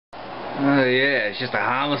Oh yeah, it's just a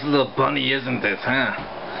harmless little bunny, isn't it, huh?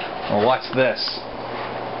 Well, watch this.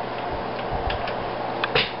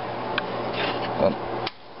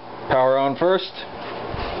 Power on first.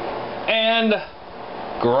 And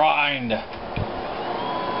grind.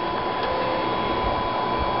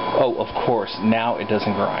 Oh, of course, now it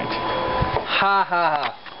doesn't grind. Ha ha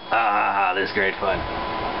ha. Ah, this is great fun.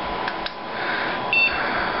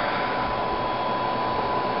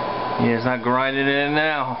 Yeah, it's not grinding it in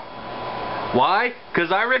now. Why?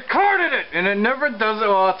 Because I recorded it, and it never does it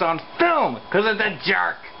while it's on film, because it's a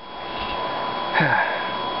jerk.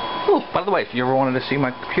 Oh, by the way, if you ever wanted to see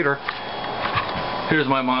my computer, here's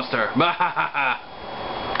my monster.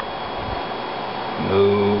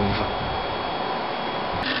 Move.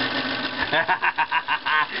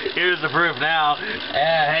 Here's the proof now.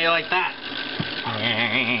 How you like that?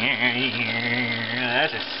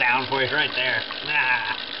 That's a sound for you right there.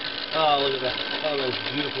 Oh, look at that. Oh, that's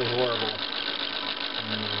beautifully horrible.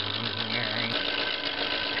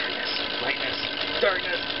 Lightness,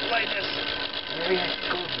 darkness, lightness.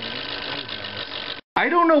 I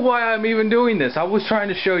don't know why I'm even doing this. I was trying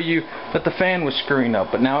to show you that the fan was screwing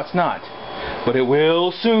up, but now it's not. But it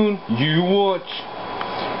will soon. You watch.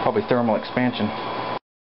 Probably thermal expansion.